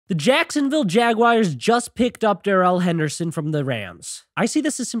The Jacksonville Jaguars just picked up Darrell Henderson from the Rams. I see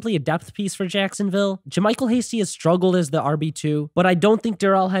this as simply a depth piece for Jacksonville. JaMychal Hasty has struggled as the RB2, but I don't think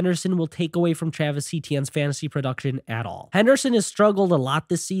Darrell Henderson will take away from Travis Etienne's fantasy production at all. Henderson has struggled a lot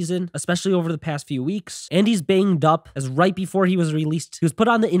this season, especially over the past few weeks, and he's banged up, as right before he was released, he was put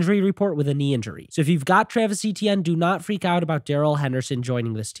on the injury report with a knee injury. So if you've got Travis Etienne, do not freak out about Darrell Henderson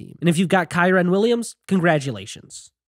joining this team. And if you've got Kyren Williams, congratulations.